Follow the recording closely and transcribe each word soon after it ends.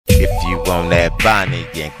you on that Bonnie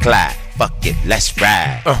and Clyde, fuck it, let's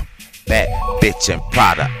ride. Bad bitch and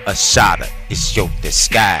Prada, a shotter, it's your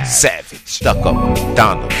disguise. Savage, stuck up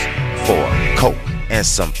McDonald's for a Coke and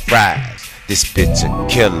some fries. This bitch a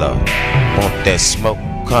killer, want that smoke,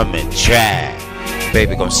 come and try.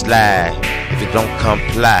 Baby gon' slide, if it don't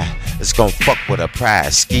comply, it's gon' fuck with her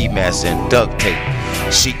pride. Ski mask and duct tape,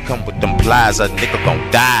 she come with them plies, a nigga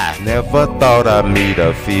gon' die. Never thought I'd meet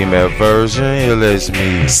a female version, ill as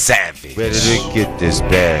me. Savage, ready to get this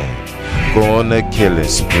bag, go on a killing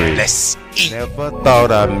spree. Let's eat. Never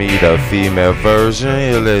thought I'd meet a female version,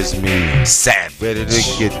 ill as me. Savage, ready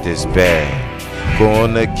to get this bag, go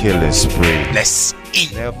on a killing spree. Let's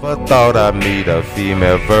eat. Never thought I'd meet a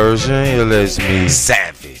female version, ill as me.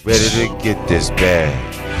 Savage, ready to get this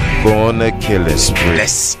bag, go on a killing spree.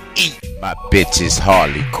 Let's eat. My bitch is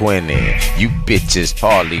Harley Quinnin', you bitches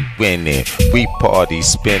Harley winning. We party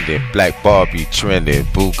spending, Black Barbie trending,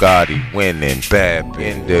 Bugatti winning. Bad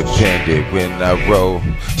independent when I roll,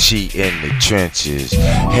 she in the trenches.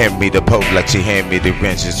 Hand me the pole like she hand me the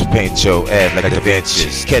wrenches. Paint your ass like the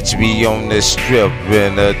benches. Catch me on the strip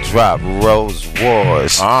in a drop, Rolls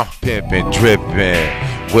Royce. Pimpin',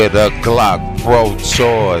 drippin' with a Glock Pro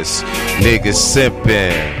choice. Niggas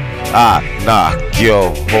simpin', I knock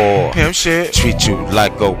your whore. Pimp shit. Treat you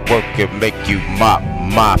like a worker, make you mop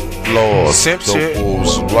my floors. Simp shit. The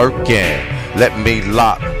wolves lurking, let me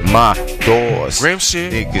lock my doors. Grim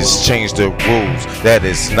shit. Niggas change the rules, that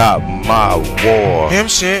is not my war. Pimp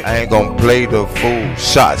shit. I ain't gon' play the fool,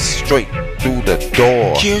 shot straight through the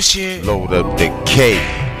door. Kill shit. Load up the K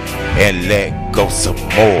and let go some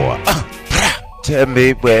more. Tell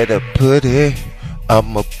me where to put it,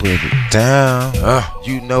 I'ma put it down.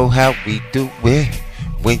 You know how we do it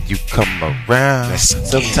when you come around.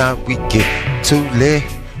 Sometimes we get too lit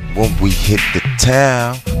when we hit the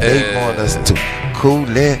town. They want us to cool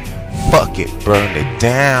it, fuck it, burn it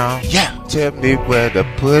down. Yeah. Tell me where to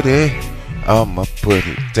put it, I'ma put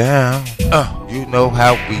it down. You know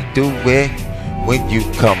how we do it when you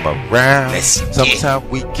come around. Sometimes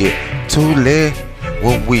we get too lit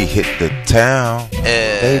when we hit the town.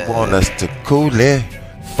 They want us to cool it,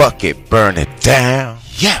 fuck it, burn it down.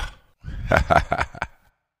 Yeah.